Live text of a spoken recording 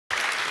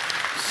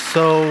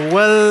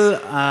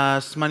Well,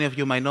 as many of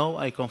you might know,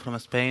 I come from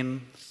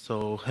Spain.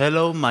 So,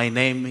 hello, my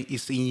name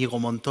is Íñigo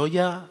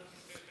Montoya.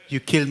 You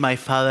killed my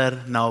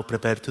father, now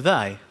prepare to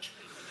die.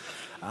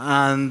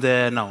 And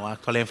no,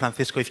 actually I'm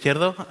Francisco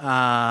Izquierdo,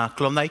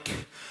 Klondike.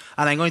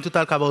 And I'm going to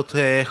talk about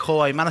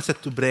how I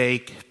managed to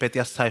break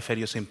Petya's cipher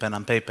using pen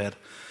and paper.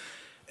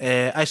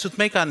 I should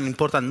make an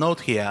important note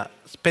here.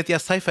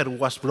 Petya's cipher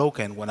was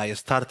broken when I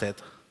started.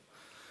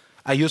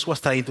 I just was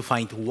trying to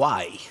find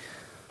why.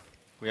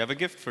 We have a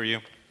gift for you.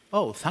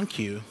 Oh, thank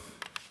you.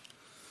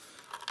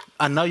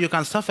 And now you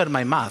can suffer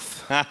my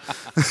math.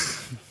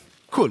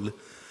 Cool.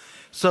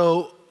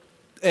 So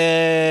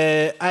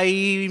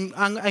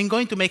I'm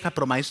going to make a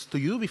promise to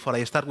you before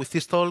I start with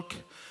this talk.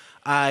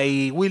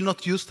 I will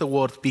not use the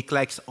word big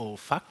likes or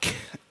fuck,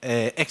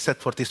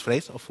 except for this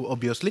phrase,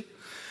 obviously.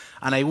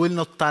 And I will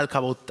not talk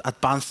about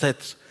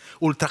advanced,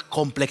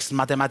 ultra-complex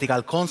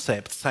mathematical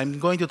concepts. I'm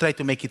going to try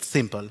to make it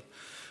simple.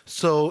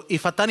 So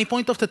if at any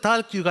point of the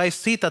talk you guys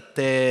see that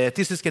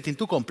this is getting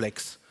too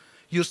complex,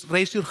 just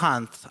raise your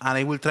hand and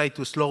I will try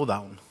to slow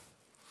down.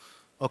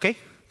 OK?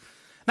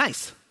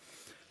 Nice.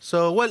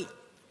 So, well,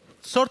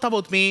 short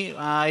about me,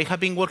 I have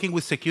been working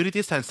with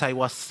security since I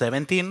was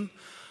 17.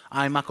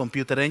 I'm a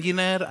computer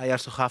engineer. I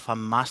also have a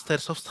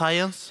Master's of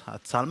Science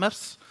at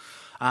Chalmers.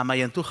 I'm a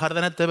Gen2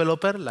 hardened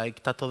developer,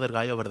 like that other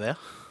guy over there.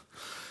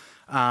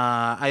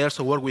 I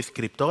also work with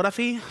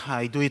cryptography.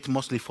 I do it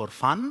mostly for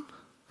fun.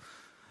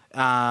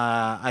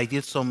 I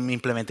did some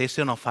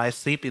implementation of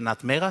ASZIP in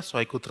Atmega, so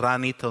I could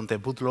run it on the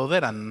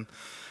bootloader and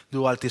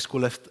do all this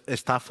cool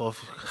stuff of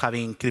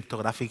having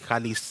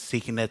cryptographically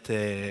signed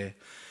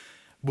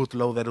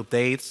bootloader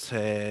updates.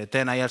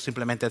 Then I also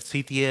implemented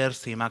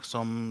CTRs,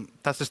 some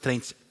that's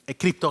strange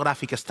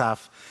cryptographic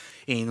stuff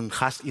in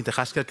the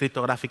Haskell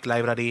cryptographic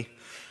library.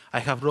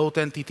 I have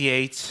written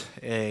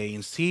TTH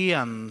in C,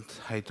 and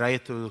I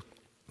tried to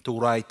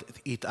write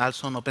it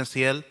also on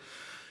OpenCL.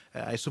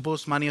 I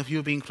suppose many of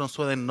you being from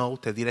Sweden know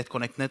the Direct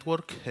Connect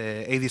network.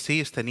 ADC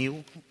is the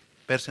new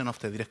version of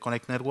the Direct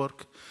Connect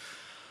network.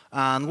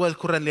 And well,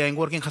 currently I'm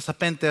working as a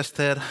pen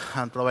tester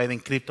and providing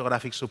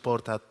cryptographic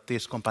support at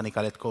this company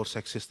called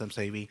CoreSec Systems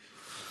AB.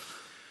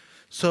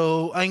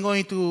 So I'm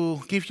going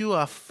to give you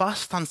a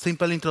fast and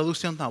simple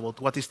introduction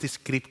about what is this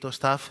crypto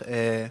stuff.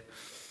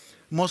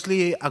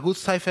 Mostly a good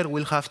cipher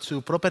will have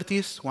two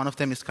properties. One of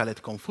them is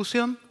called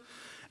confusion.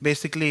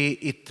 Basically,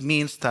 it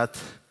means that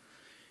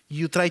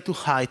you try to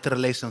hide the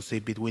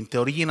relationship between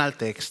the original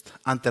text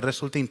and the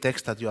resulting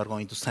text that you are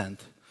going to send.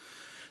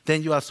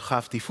 Then you also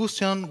have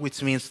diffusion,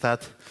 which means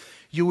that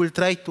you will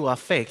try to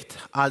affect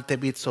all the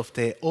bits of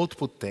the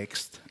output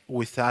text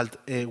with all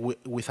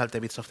the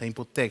bits of the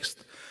input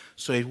text.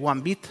 So if one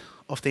bit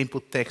of the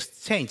input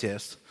text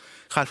changes,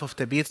 half of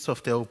the bits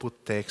of the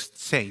output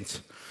text change.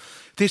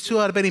 These two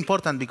are very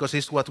important because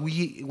it's what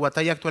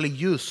I actually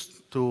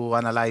use to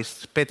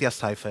analyze Petya's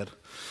cipher.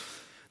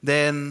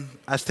 Then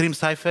a stream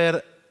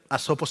cipher,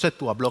 as opposite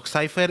to a block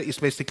cipher, is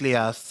basically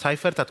a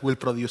cipher that will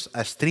produce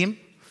a stream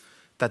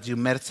that you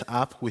merge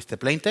up with the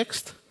plain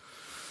text.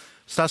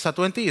 Salsa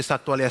 20 is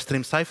actually a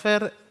stream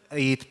cipher.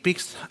 It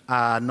picks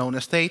a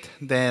known state,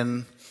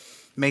 then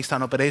makes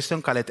an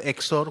operation called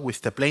XOR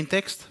with the plain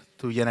text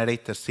to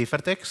generate the cipher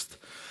text.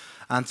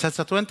 And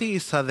Salsa 20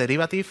 is a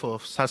derivative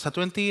of Salsa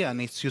 20,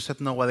 and it's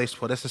used nowadays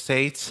for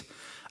SSH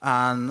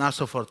and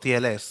also for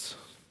TLS.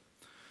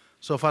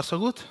 So far, so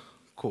good?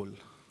 Cool.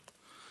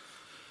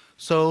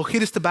 So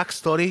here is the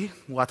backstory,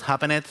 what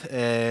happened.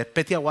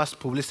 Petya was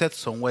published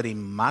somewhere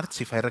in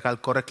March, if I recall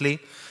correctly.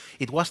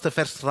 It was the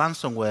first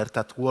ransomware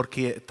that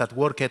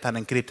worked and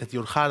encrypted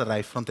your hard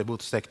drive from the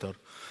boot sector.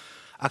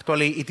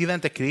 Actually, it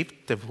didn't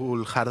encrypt the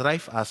full hard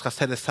drive. As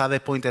Hassel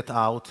Sade pointed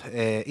out,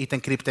 it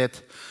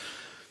encrypted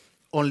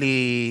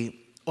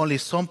only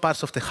some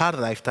parts of the hard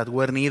drive that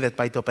were needed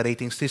by the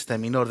operating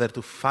system in order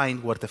to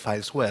find where the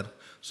files were.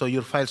 So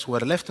your files were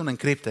left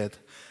unencrypted,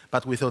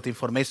 but without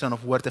information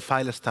of where the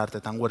file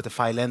started and where the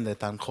file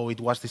ended and how it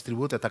was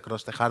distributed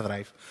across the hard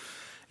drive.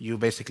 You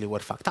basically were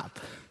fucked up.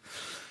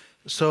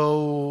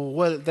 So,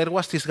 well, there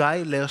was this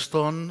guy, Leo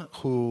Stone,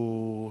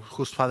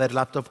 whose father's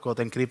laptop got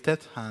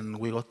encrypted, and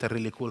we got a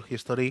really cool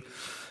history.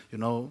 You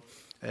know,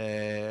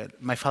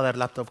 my father's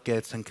laptop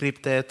gets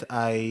encrypted.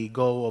 I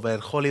go over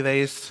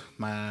holidays.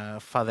 My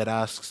father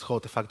asks, how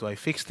the fuck do I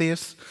fix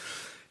this?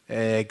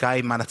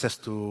 Guy manages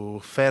to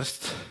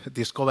first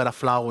discover a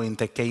flaw in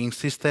the keying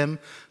system,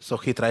 so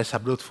he tries a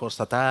brute force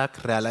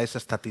attack,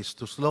 realizes that it's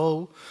too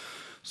slow,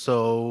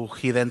 so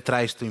he then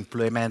tries to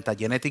implement a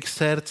genetic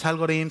search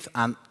algorithm,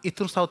 and it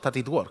turns out that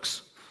it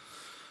works.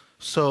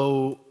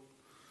 So,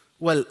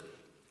 well,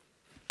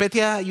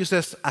 Petya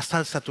uses a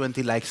Salsa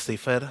 20-like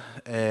cipher.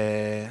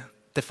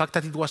 The fact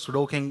that it was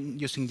broken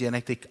using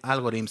genetic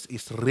algorithms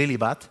is really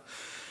bad,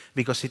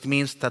 because it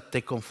means that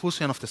the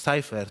confusion of the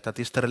cipher, that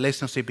is the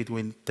relationship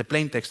between the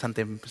plain text and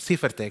the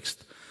cipher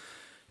text,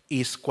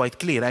 is quite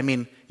clear. I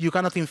mean, you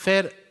cannot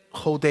infer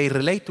how they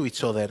relate to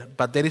each other,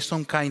 but there is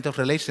some kind of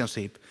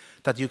relationship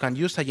that you can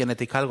use a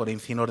genetic algorithm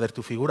in order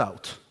to figure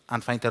out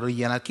and find the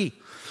original key.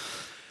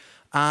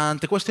 And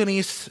the question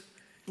is,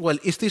 well,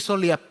 is this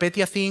only a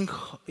Petya thing?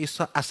 Is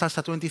a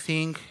Salsa 20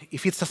 thing?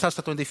 If it's a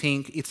Salsa 20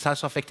 thing, it's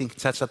also affecting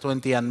Salsa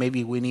 20, and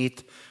maybe we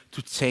need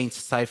to change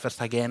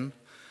ciphers again,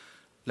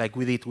 like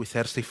we did with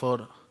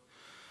RC4.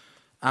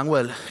 And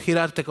well, here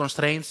are the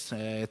constraints.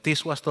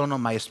 This was done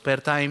on my spare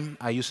time.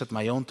 I used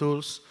my own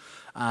tools.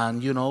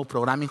 And you know,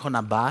 programming on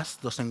a bus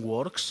doesn't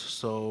work,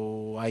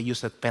 so I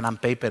used pen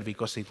and paper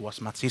because it was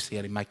much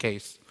easier in my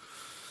case.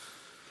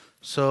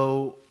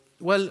 So,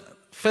 well,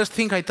 first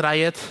thing I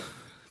tried,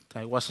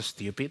 I was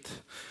stupid.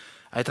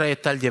 I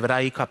tried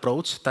algebraic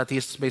approach. That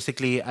is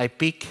basically I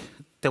pick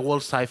the whole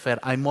cipher,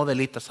 I model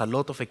it as a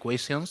lot of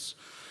equations.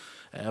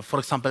 For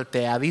example,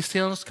 the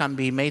additions can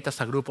be made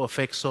as a group of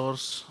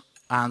XORs,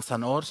 ANDs,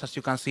 and ORs. As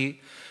you can see,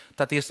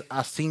 that is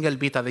a single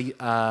bit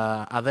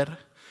adder.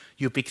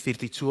 You pick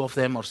 32 of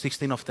them or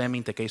 16 of them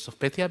in the case of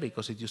Petya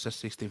because it uses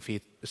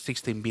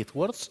 16-bit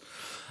words.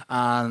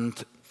 And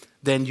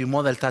then you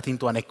model that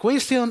into an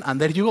equation, and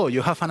there you go.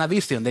 You have an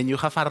addition. Then you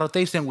have a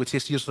rotation, which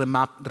is just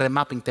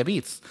remapping the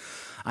bits.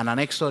 And an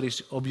XOR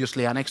is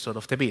obviously an XOR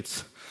of the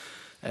bits.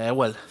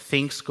 Well,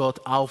 things got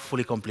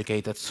awfully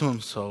complicated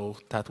soon, so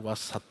that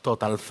was a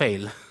total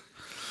fail.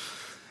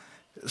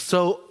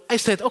 So I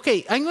said,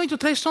 OK, I'm going to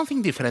try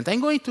something different.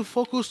 I'm going to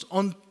focus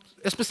on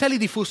especially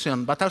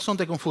diffusion, but also on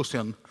the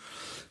confusion.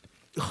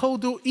 How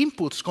do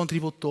inputs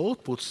contribute to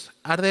outputs?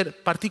 Are there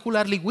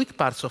particularly weak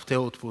parts of the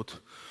output?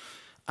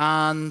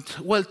 And,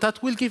 well,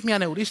 that will give me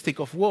an heuristic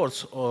of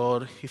words,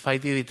 or if I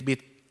did it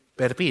bit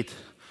per bit,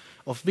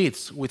 of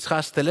bits, which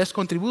has the less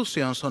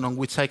contributions on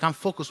which I can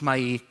focus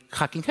my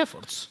hacking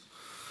efforts.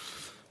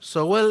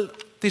 So, well,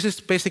 this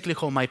is basically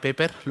how my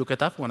paper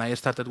looked up when I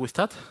started with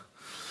that.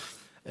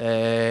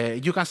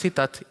 You can see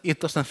that it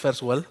doesn't fare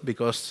well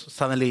because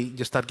suddenly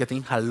you start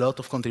getting a lot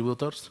of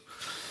contributors.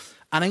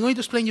 And I'm going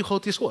to explain you how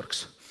this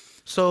works.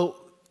 So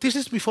this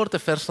is before the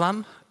first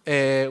run.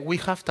 We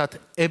have that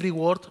every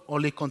word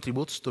only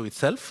contributes to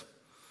itself.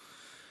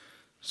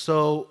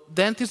 So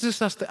then this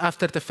is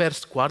after the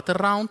first quarter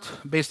round.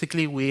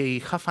 Basically,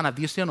 we have an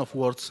addition of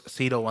words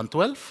 0 and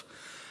 12.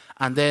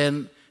 And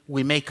then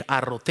we make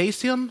a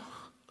rotation,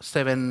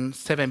 7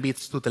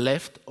 bits to the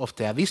left of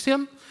the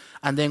addition.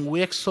 And then we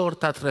XOR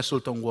that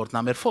result on word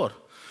number 4.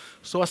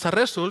 So as a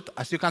result,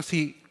 as you can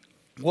see,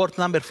 word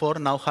number 4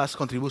 now has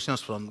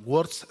contributions from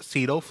words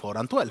 0, 4,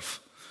 and 12.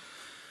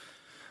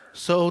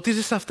 So this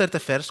is after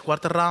the first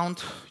quarter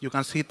round. You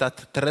can see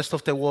that the rest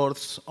of the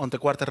words on the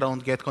quarter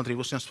round get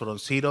contributions from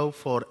 0,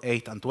 4,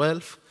 8, and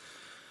 12.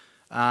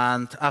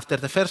 And after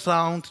the first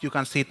round, you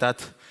can see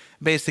that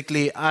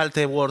basically all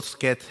the words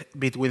get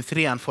between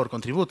 3 and 4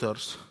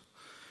 contributors.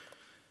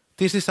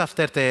 This is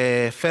after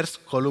the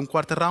first column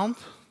quarter round.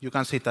 You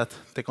can see that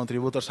the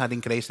contributors are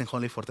increasing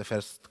only for the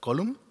first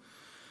column.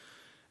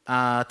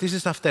 This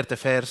is after the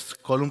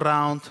first column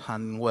round,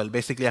 and well,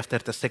 basically after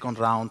the second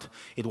round,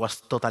 it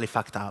was totally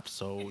fucked up.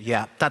 So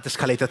yeah, that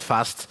escalated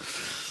fast,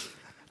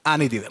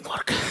 and it didn't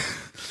work.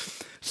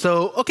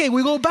 So okay,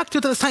 we go back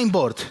to the design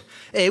board.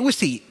 We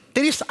see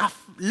there is a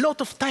lot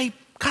of type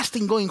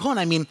casting going on.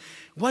 I mean,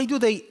 why do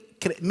they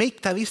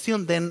make the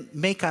addition, then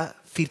make a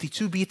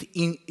 32-bit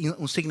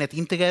unsigned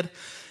integer,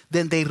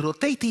 then they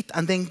rotate it,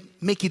 and then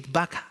make it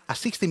back a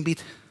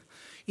 16-bit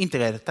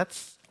integer?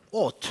 That's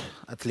odd,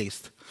 at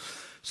least.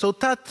 So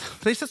that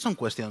raises some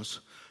questions.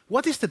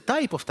 What is the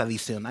type of the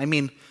addition? I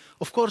mean,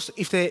 of course,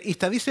 if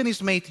the addition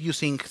is made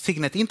using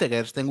signed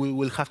integers, then we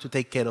will have to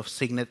take care of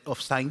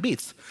signed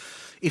bits.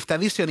 If the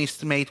addition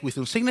is made with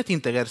unsigned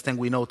integers, then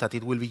we know that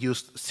it will be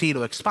used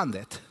 0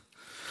 expanded.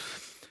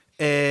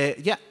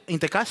 Yeah, in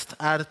the cast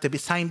are the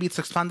signed bits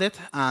expanded,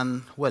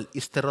 and well,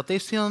 is the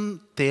rotation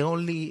the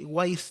only?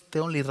 Why is the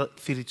only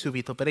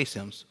 32-bit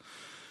operations?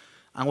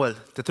 And well,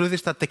 the truth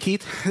is that the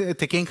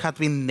king had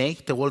been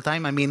naked the whole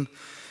time. I mean,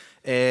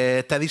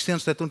 the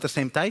additions return the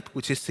same type,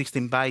 which is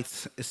 16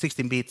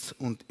 bits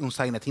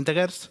unsigned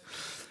integers.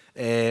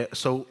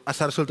 So as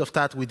a result of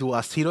that, we do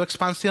a 0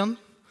 expansion,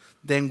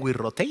 then we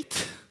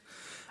rotate.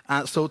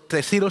 So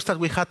the zeros that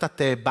we had at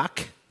the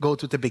back go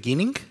to the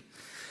beginning.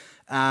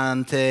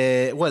 And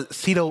well,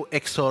 0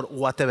 XOR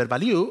whatever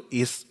value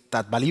is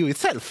that value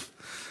itself.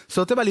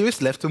 So the value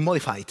is left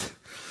unmodified.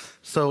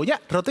 So yeah,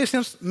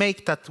 rotations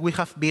make that we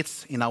have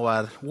bits in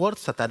our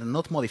words that are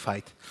not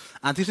modified.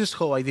 And this is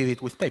how I did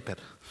it with paper.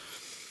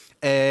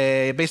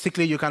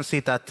 Basically, you can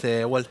see that,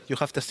 well, you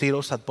have the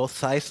zeros at both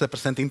sides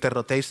representing the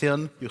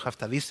rotation. You have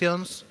the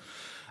additions.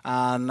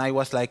 And I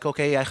was like,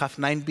 OK, I have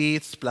 9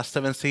 bits plus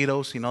 7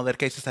 zeros. In other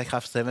cases, I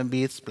have 7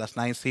 bits plus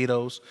 9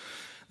 zeros.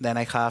 Then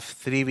I have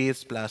 3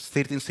 bits plus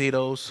 13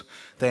 zeros.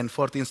 Then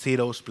 14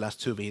 zeros plus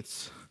 2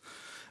 bits.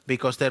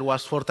 Because there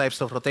was 4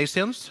 types of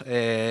rotations.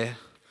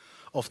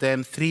 Of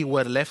them, 3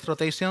 were left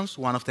rotations.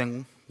 1 of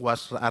them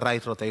was a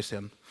right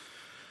rotation.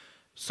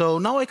 So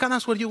now I can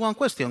answer you one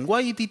question.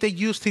 Why did they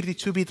use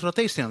 32-bit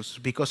rotations?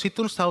 Because it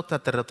turns out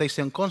that the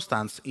rotation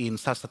constants in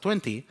Salsa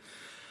 20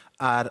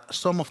 are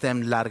some of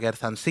them larger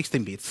than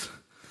 16 bits.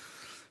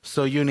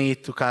 So you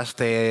need to cast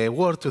the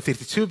word to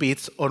 32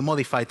 bits or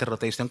modify the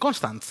rotation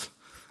constants.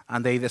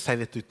 And they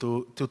decided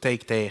to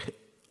take the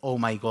oh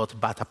my god,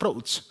 bad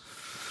approach.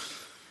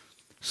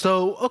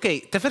 So,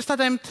 okay, the first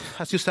attempt,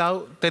 as you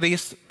saw,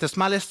 the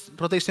smallest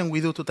rotation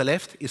we do to the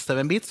left is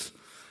 7 bits.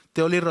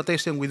 The only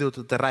rotation we do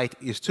to the right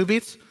is 2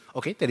 bits.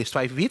 Okay, there is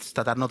 5 bits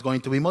that are not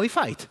going to be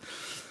modified.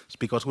 It's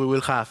because we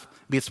will have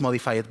bits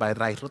modified by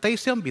right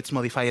rotation, bits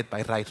modified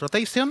by right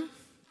rotation.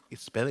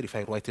 It's better if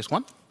I write this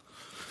one.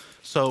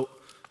 So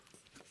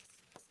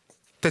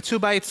the 2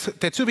 bits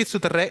to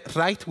the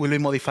right will be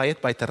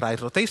modified by the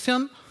right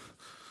rotation.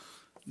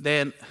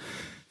 Then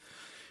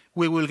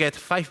we will get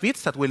 5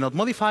 bits that will not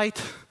modify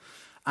it.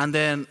 And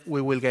then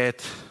we will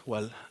get,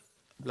 well,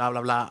 blah,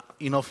 blah, blah,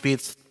 enough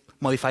bits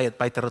modified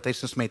by the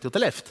rotations made to the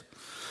left.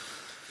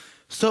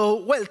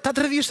 So, well, that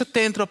reduces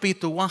the entropy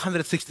to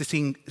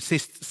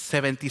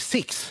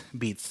 176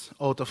 bits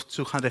out of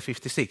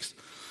 256,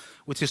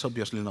 which is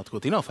obviously not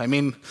good enough. I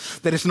mean,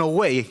 there is no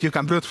way you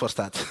can brute force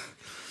that.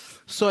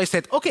 So I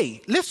said,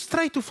 OK, let's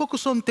try to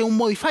focus on the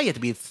unmodified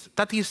bits.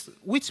 That is,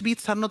 which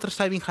bits are not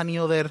receiving any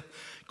other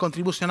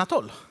contribution at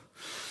all.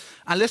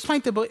 And let's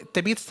find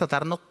the bits that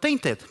are not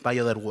tainted by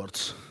other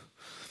words.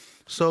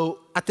 So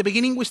at the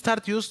beginning, we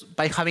start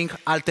by having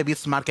all the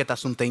bits marked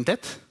as untainted.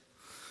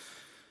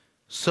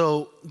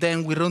 So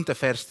then we run the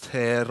first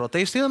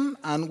rotation,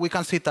 and we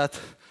can see that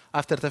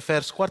after the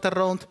first quarter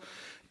round,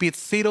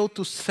 bits 0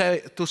 to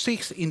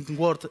 6 in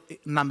word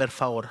number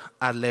 4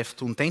 are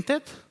left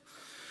untainted.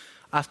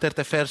 After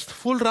the first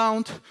full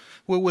round,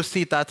 we will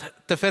see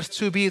that the first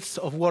 2 bits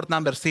of word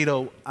number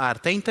 0 are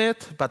tainted,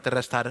 but the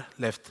rest are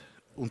left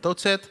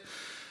untouched.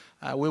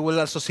 We will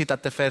also see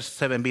that the first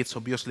 7 bits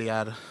obviously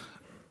are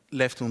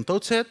left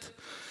untouched.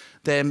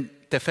 Then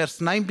the first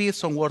 9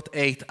 bits on word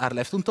 8 are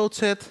left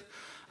untouched.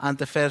 And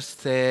the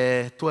first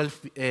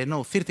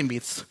 13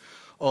 bits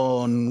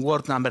on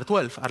word number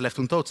 12 are left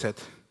untouched.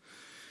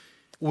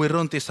 We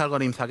run this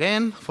algorithm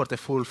again for the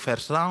full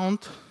first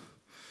round.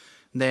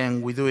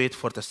 Then we do it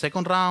for the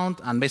second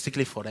round. And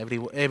basically, for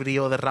every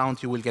other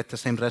round, you will get the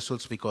same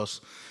results because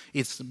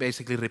it's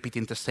basically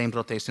repeating the same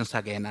rotations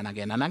again and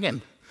again and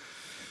again.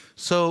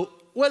 So,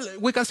 well,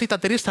 we can see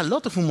that there is a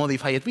lot of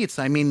unmodified bits.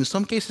 I mean, in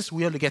some cases,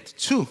 we only get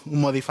 2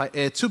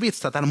 bits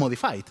that are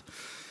modified.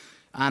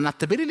 And at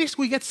the very least,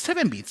 we get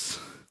 7 bits.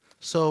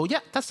 So yeah,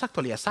 that's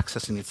actually a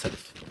success in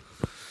itself.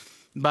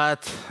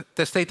 But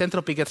the state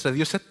entropy gets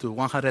reduced to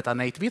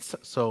 108 bits.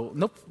 So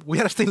nope,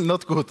 we are still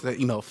not good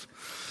enough.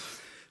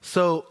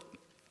 So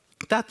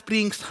that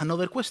brings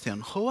another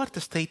question. How are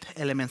the state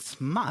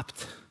elements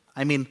mapped?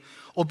 I mean,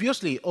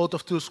 obviously, out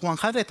of those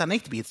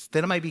 108 bits,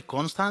 there might be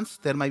constants,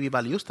 there might be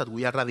values that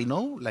we already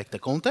know, like the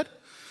counter.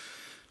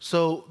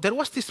 So there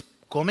was this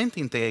comment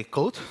in the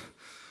code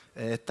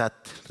that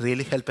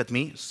really helped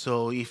me.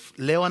 So if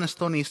Leo and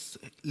Stone is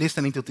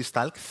listening to this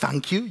talk,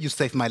 thank you, you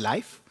saved my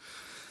life.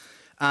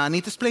 And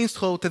it explains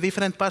how the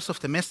different parts of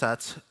the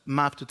message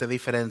map to the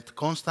different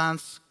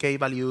constants, k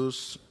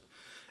values.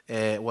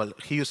 Well,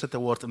 he used the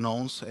word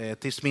nonce.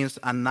 This means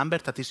a number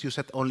that is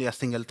used only a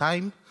single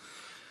time.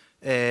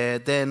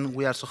 Then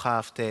we also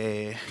have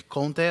the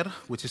counter,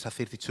 which is a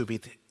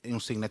 32-bit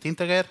unsigned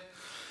integer.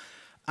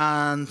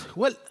 And,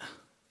 well,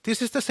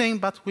 this is the same,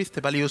 but with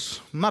the values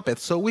mapped.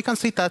 So we can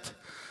see that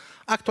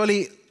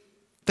actually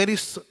there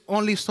is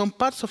only some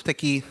parts of the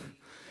key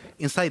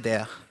inside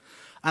there.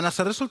 And as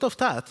a result of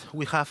that,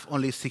 we have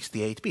only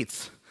 68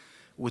 bits,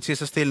 which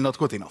is still not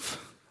good enough.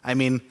 I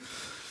mean,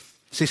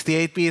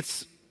 68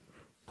 bits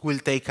will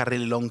take a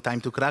really long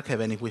time to crack,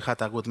 even if we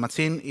had a good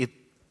machine. It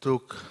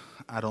took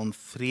around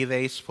 3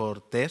 days for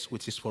this,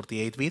 which is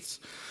 48 bits.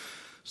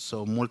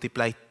 So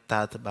multiply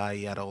that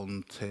by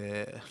around,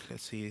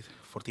 let's see,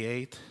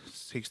 48,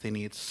 16,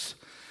 it's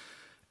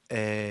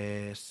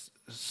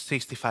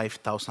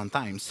 65,000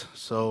 times.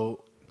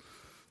 So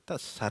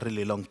that's a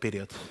really long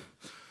period.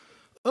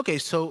 OK,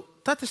 so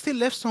that still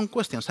left some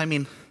questions. I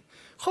mean,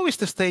 how is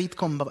the state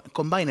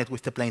combined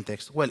with the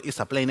plaintext? Well, it's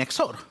a plain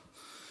XOR.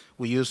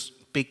 We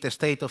pick the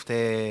state of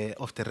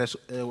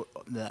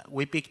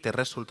we pick the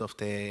result of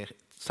the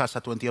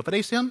salsa 20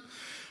 operation.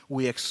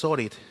 We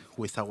XOR it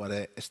with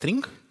our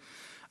string,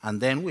 and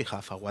then we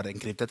have our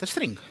encrypted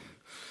string.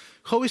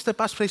 How is the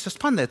passphrase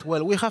expanded?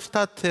 Well, we have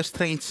that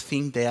strange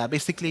thing there.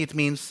 Basically, it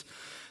means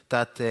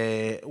that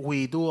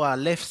we do a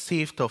left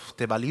shift of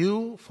the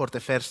value for the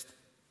first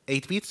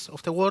 8 bits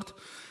of the word.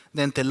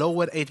 Then the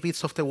lower 8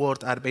 bits of the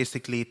word are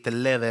basically the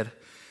letter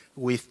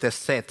with the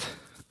set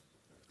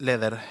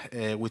letter,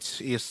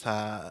 which is,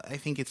 I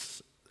think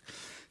it's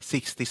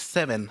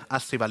 67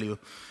 ASCII value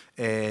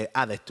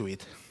added to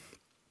it.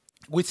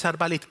 Which are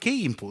valid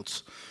key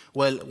inputs?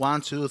 Well,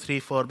 1, 2, 3,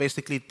 4,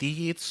 basically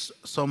digits,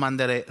 some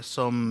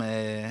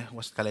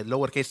what's called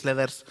lowercase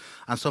letters,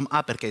 and some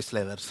uppercase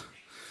letters.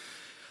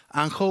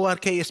 And how are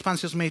key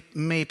expansions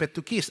mapped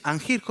to keys?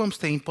 And here comes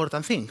the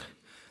important thing.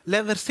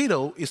 Letter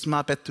 0 is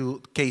mapped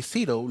to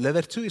K0,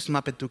 letter 2 is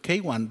mapped to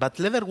K1, but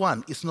letter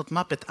 1 is not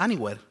mapped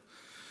anywhere.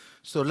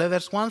 So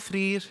letters 1,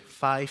 3,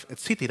 5,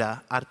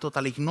 etc. are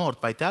totally ignored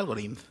by the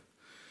algorithm.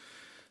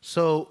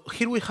 So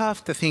here we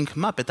have the thing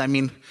mapped. I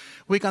mean,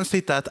 we can see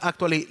that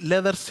actually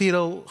letter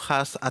 0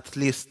 has at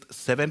least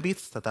 7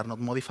 bits that are not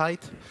modified.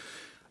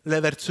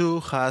 Letter 2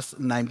 has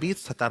 9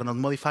 bits that are not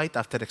modified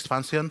after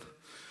expansion.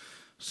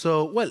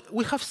 So, well,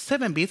 we have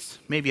 7 bits,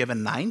 maybe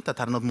even 9, that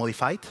are not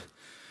modified.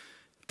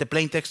 The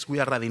plaintext we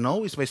already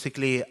know is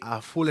basically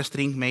a full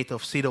string made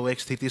of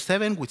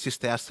 0x37, which is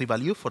the ASCII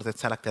value for the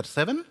character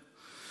 7.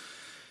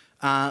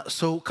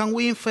 So can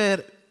we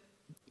infer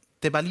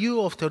the value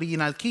of the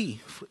original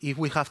key if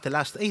we have the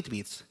last 8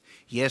 bits?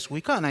 Yes,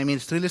 we can. I mean,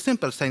 it's really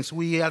simple, since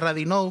we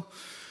already know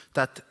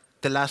that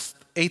the last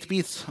 8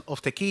 bits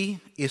of the key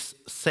is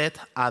set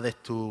added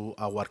to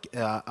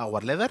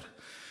our letter.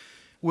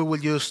 We will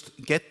just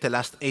get the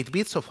last 8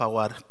 bits of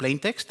our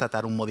plaintext that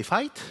are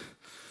unmodified.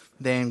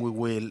 Then we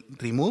will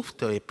remove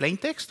the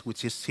plaintext,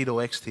 which is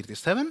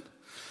 0x37.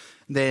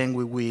 Then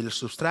we will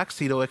subtract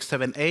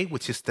 0x7a,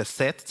 which is the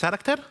set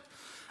character.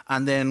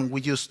 And then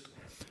we just,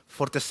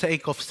 for the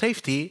sake of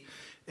safety,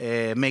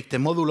 make the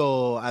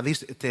modulo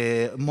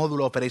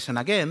operation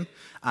again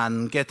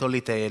and get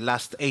only the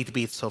last 8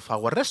 bits of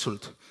our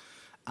result.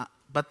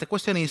 But the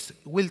question is,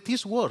 will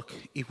this work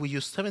if we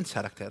use 7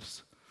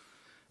 characters?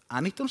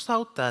 And it turns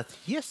out that,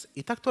 yes,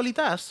 it actually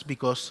does,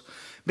 because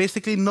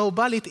basically no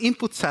valid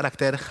input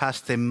character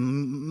has the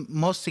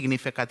most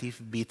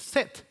significant bit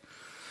set.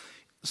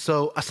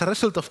 So as a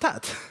result of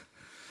that,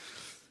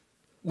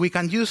 we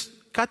can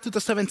just cut to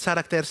the 7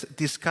 characters,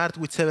 discard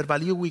whichever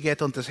value we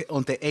get on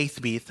the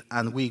 8th bit,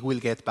 and we will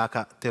get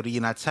back the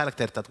original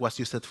character that was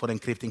used for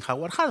encrypting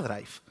our hard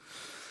drive.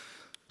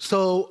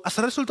 So as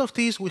a result of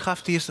this, we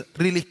have this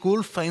really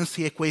cool,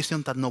 fancy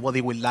equation that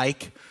nobody will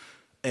like.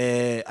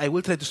 I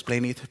will try to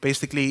explain it.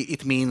 Basically,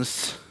 it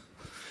means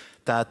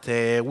that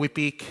we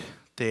pick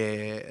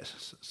the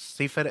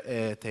cipher,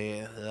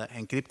 the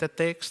encrypted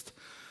text,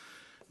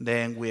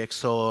 then we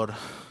XOR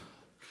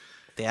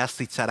the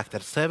ASCII character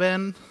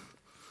 7,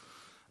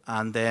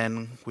 and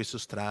then we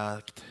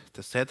subtract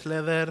the set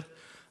letter,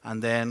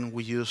 and then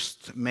we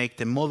just make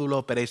the modulo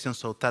operation,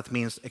 so that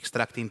means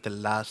extracting the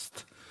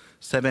last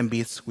 7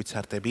 bits, which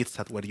are the bits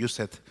that were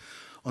used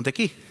on the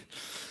key.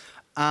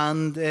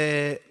 And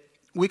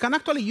we can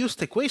actually use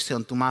the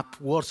equation to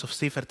map words of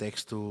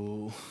ciphertext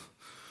to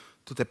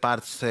the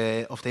parts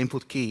of the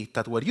input key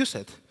that were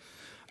used.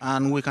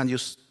 And we can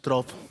just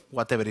drop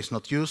whatever is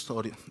not used,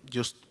 or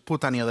just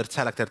put any other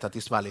character that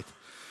is valid.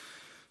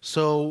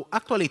 So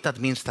actually, that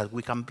means that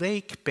we can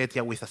break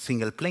Petya with a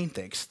single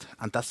plaintext,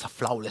 and that's a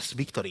flawless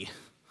victory.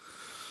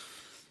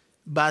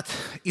 But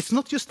it's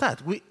not just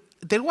that.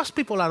 There was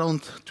people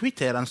around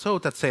Twitter and so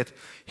that said,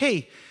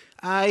 hey,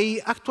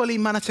 I actually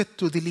managed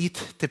to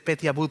delete the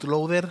Petya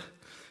bootloader,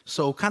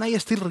 so can I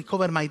still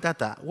recover my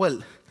data?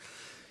 Well,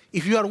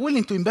 if you are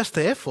willing to invest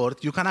the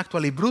effort, you can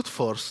actually brute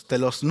force the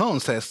lost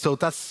nonsense, so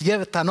that's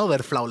yet another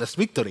flawless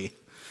victory.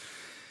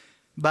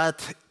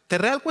 But the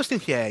real question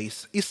here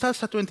is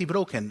Salsa 20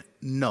 broken?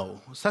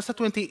 No. Salsa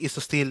 20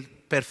 is still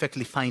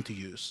perfectly fine to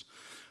use.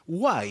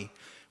 Why?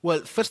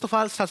 Well, first of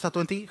all, Salsa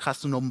 20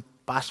 has no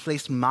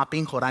passphrase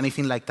mapping or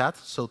anything like that,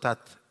 so that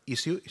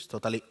issue is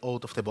totally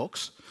out of the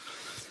box.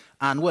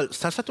 And well,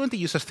 Salsa 20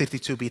 uses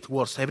 32-bit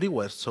words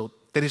everywhere, so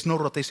there is no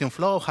rotation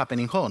flow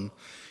happening on.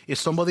 If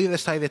somebody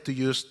decided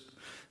to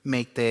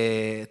make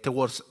the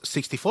words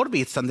 64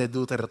 bits and they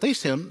do the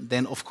rotation,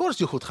 then of course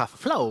you would have a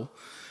flow.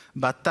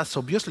 But that's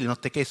obviously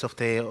not the case of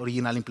the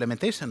original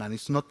implementation, and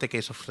it's not the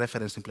case of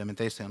reference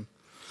implementation.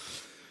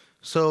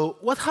 So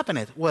what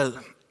happened? Well,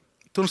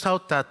 turns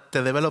out that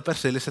the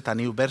developers released a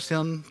new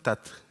version that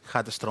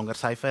had stronger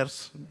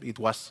ciphers. It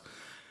was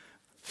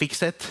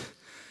fixed,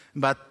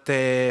 but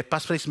the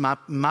passphrase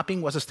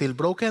mapping was still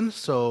broken,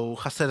 so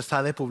Hasser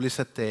Sade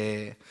published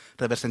the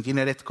reverse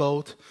engineered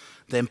code,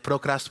 then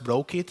Procrash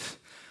broke it.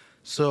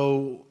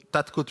 So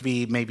that could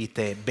be maybe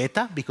the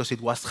beta, because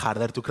it was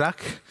harder to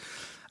crack.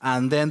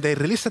 And then they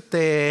released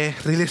the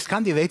release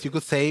candidate, you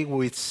could say,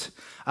 which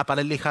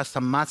apparently has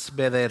a much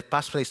better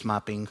passphrase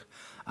mapping,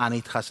 and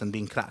it hasn't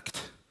been cracked.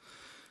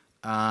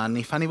 And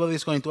if anybody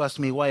is going to ask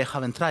me why I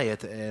haven't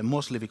tried it,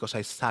 mostly because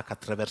I suck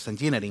at reverse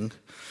engineering,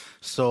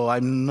 so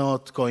I'm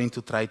not going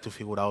to try to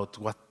figure out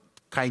what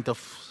kind of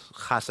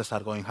hashes are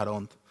going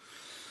around.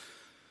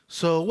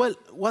 So, well,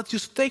 what you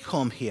should take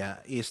home here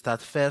is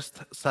that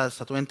first,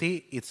 Salsa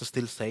 20, it's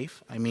still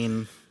safe. I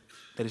mean,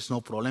 there is no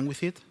problem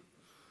with it.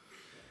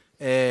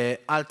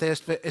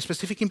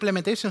 Specific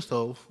implementations,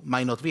 though,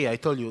 might not be. I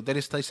told you, there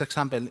is this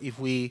example. If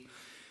we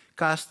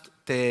cast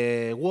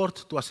the word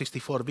to a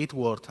 64-bit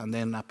word and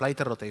then apply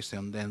the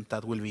rotation, then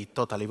that will be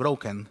totally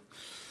broken.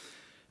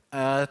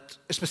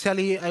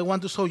 Especially, I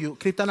want to show you,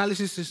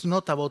 cryptanalysis is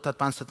not about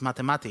advanced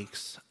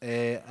mathematics.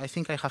 I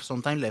think I have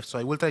some time left, so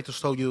I will try to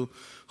show you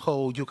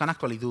how you can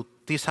actually do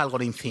this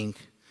algorithm thing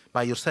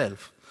by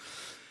yourself.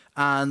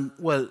 And,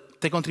 well,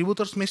 the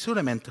contributors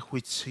measurement,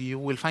 which you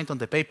will find on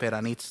the paper,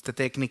 and it's the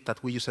technique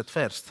that we used at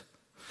first,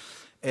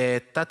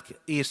 that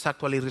is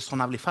actually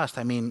reasonably fast.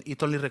 I mean,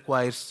 it only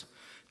requires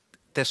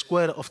the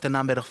square of the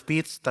number of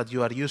bits that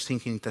you are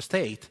using in the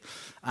state,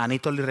 and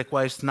it only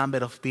requires number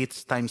of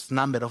bits times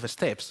number of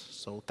steps.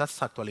 So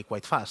that's actually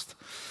quite fast.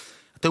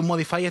 The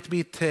modified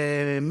bit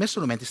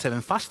measurement is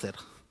even faster.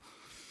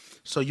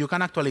 So you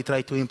can actually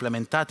try to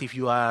implement that if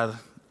you are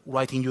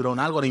writing your own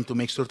algorithm to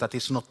make sure that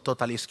it's not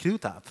totally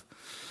screwed up.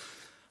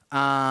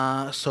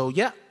 So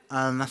yeah,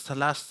 and as the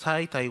last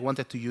site, I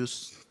wanted to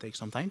take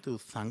some time to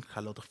thank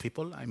a lot of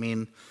people. I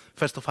mean,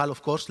 first of all,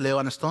 of course, Leo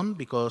and Stone,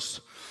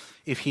 because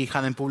if he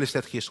hadn't published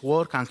his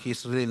work and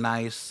his really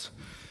nice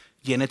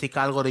genetic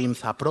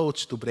algorithms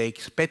approach to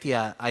break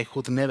Petya, I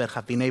would never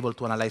have been able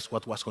to analyze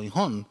what was going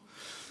on.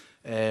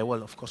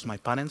 Well, of course, my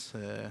parents.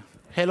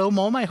 Hello,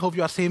 Mom, I hope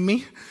you are seeing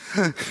me.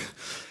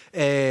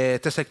 The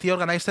SecT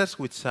organizers,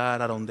 which are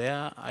around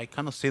there, I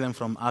cannot see them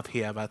from up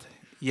here, but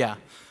yeah.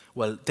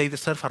 Well, they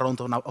deserve a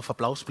round of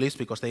applause, please,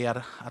 because they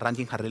are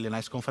arranging a really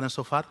nice conference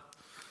so far.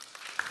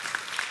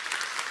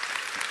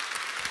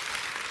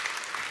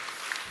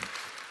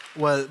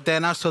 Well,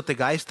 then also the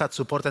guys that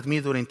supported me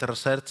during the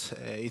research.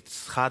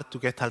 It's hard to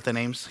get all the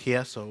names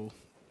here, so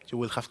you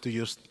will have to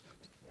just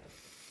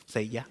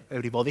say, yeah,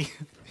 everybody.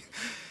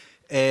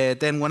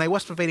 Then when I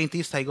was preparing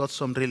this, I got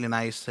some really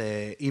nice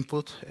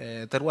input.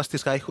 There was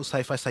this guy who's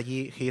Sci-Fi.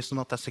 He is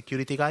not a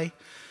security guy,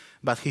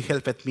 but he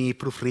helped me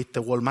proofread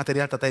the whole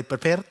material that I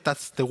prepared.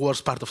 That's the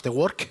worst part of the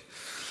work.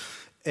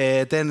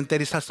 Then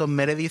there is also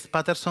Meredith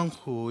Patterson,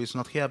 who is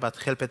not here, but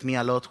helped me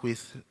a lot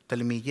with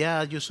telling me,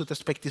 yeah, you should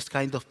expect this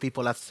kind of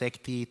people at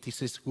SecT.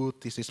 This is good,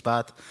 this is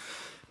bad.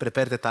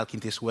 Prepare the talk in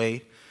this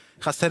way.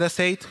 Hasera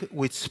Said,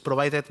 which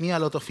provided me a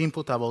lot of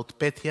input about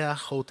Petya,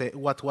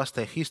 what was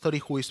the history,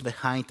 who is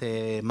behind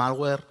the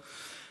malware.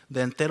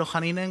 Then Tero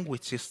Haninen,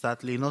 which is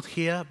sadly not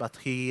here, but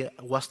he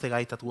was the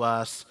guy that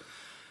was,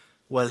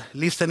 well,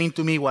 listening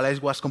to me while I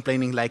was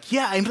complaining, like,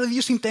 yeah, I'm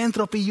reducing the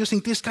entropy using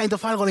this kind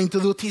of algorithm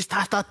to do this,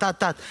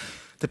 that.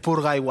 The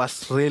poor guy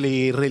was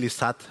really, really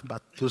sad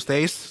about those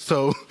days.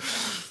 So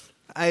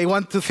I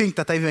want to think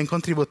that I didn't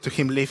contribute to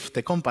him leave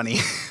the company.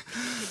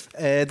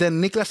 Then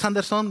Niklas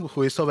Andersson,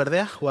 who is over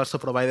there, who also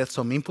provided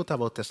some input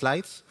about the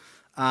slides.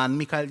 And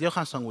Mikael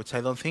Johansson, which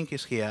I don't think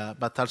is here,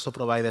 but also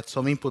provided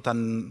some input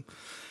and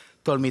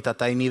told me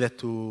that I needed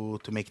to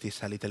make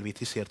this a little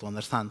bit easier to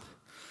understand.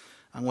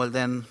 And well,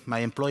 then my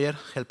employer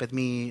helped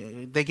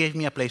me. They gave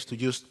me a place to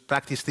just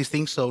practice these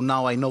things, so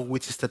now I know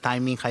which is the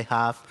timing I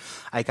have.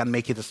 I can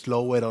make it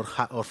slower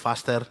or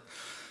faster.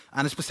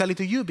 And especially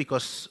to you,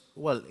 because,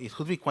 well, it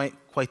would be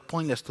quite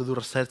pointless to do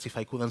research if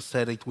I couldn't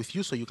share it with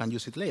you so you can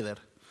use it later.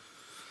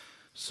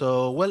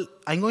 So, well,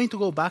 I'm going to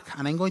go back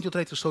and I'm going to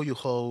try to show you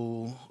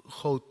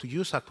how to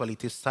use actually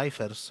these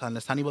ciphers,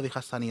 unless anybody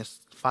has any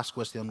fast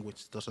question,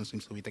 which doesn't seem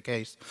to be the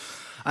case.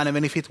 And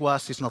even if it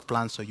was, it's not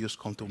planned, so just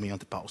come to me on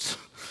the pause.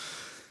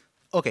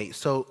 Okay,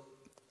 so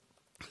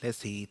let's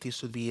see. This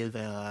should be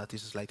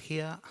this slide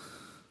here.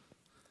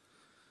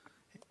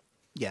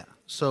 Yeah,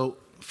 so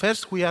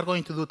first we are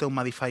going to do the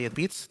modified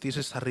bits. This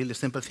is a really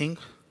simple thing.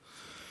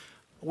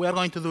 We are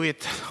going to do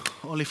it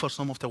only for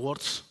some of the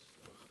words.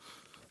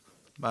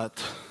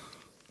 But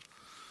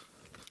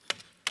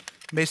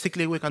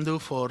basically, we can do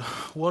for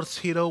word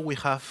 0, we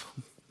have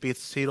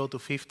bits 0 to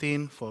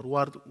 15. For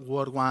word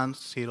 1,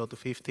 0 to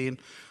 15.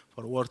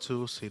 For word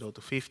 2, 0 to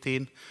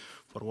 15.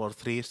 For word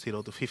 3,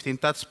 0 to 15.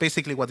 That's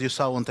basically what you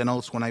saw on the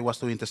notes when I was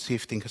doing the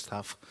shifting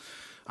stuff,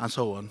 and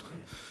so on.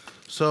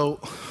 So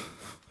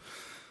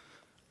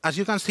as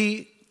you can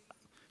see,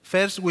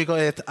 first we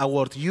got a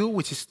word U,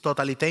 which is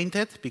totally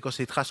tainted because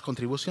it has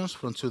contributions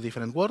from 2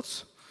 different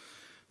words.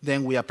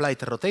 Then we apply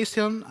the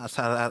rotation,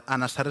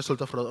 and as a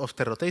result of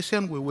the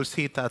rotation, we will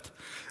see that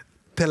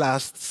the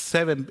last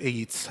 7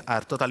 bits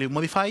are totally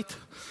modified.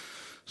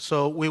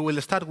 So we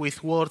will start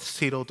with words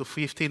 0 to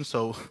 15,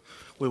 so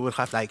we will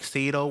have like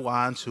 0,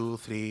 1, 2,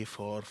 3,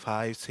 4,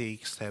 5,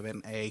 6,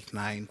 7, 8,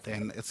 9,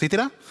 10,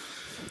 etc.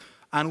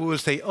 And we will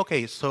say,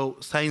 OK, so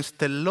since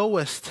the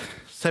lowest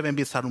 7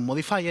 bits are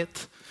modified,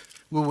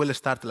 we will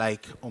start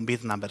like on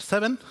bit number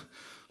 7.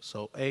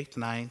 So 8,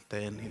 9,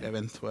 10,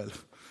 11,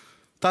 12.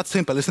 That's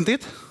simple, isn't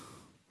it?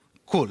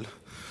 Cool.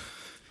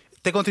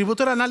 The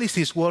contributor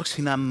analysis works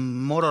in a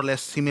more or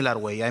less similar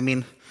way. I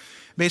mean,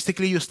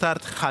 basically, you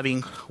start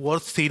having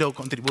word 0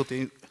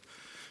 contributing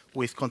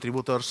with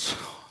contributors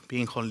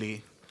being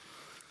only.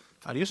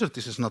 Are you sure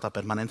this is not a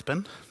permanent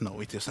pen?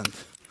 No, it isn't.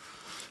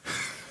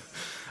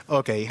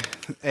 OK.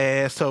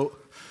 So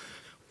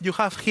you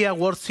have here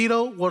word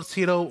 0. Word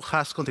 0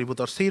 has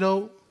contributor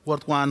 0.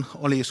 Word 1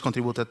 only is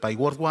contributed by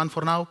word 1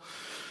 for now.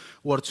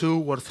 Word 2,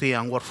 word 3,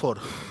 and word 4.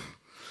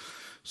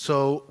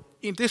 So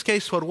in this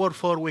case, for word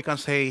 4, we can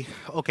say,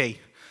 OK,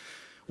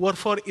 word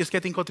 4 is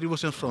getting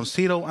contributions from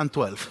 0 and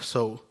 12.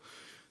 So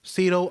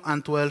 0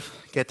 and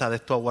 12 get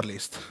added to our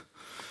list.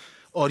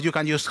 Or you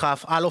can just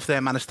have all of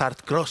them and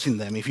start crossing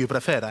them if you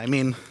prefer. I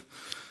mean,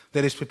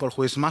 there is people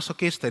who is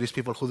masochist, there is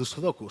people who do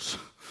sudokus.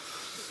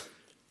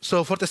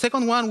 So for the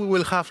second one, we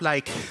will have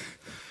like,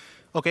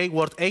 OK,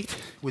 word 8,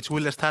 which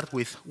will start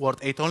with word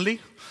 8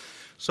 only.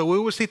 So we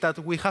will see that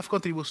we have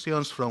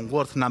contributions from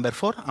word number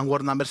 4 and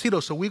word number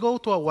 0. So we go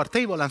to our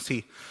table and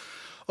see,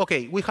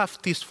 OK, we have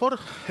these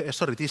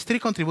these 3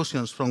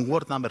 contributions from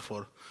word number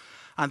 4,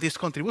 and this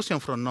contribution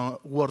from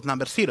word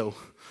number 0.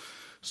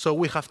 So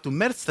we have to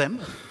merge them.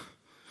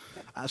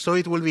 So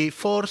it will be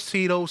 4,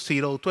 0,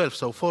 0, 12.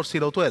 So 4,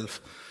 0, 12.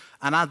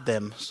 And add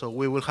them. So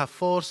we will have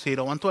 4,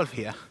 0, and 12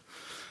 here.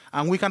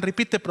 And we can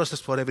repeat the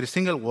process for every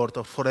single word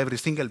or for every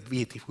single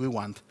bit if we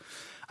want.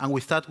 And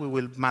with that, we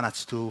will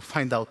manage to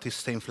find out these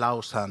same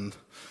flaws. And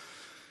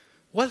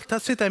well,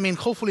 that's it. I mean,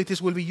 hopefully this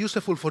will be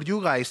useful for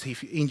you guys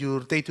in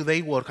your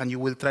day-to-day work, and you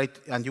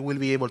will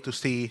be able to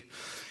see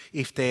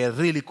if the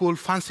really cool,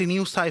 fancy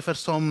new cipher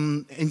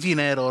some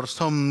engineer or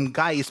some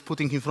guy is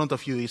putting in front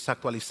of you is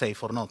actually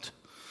safe or not.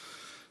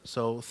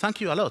 So thank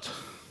you a lot.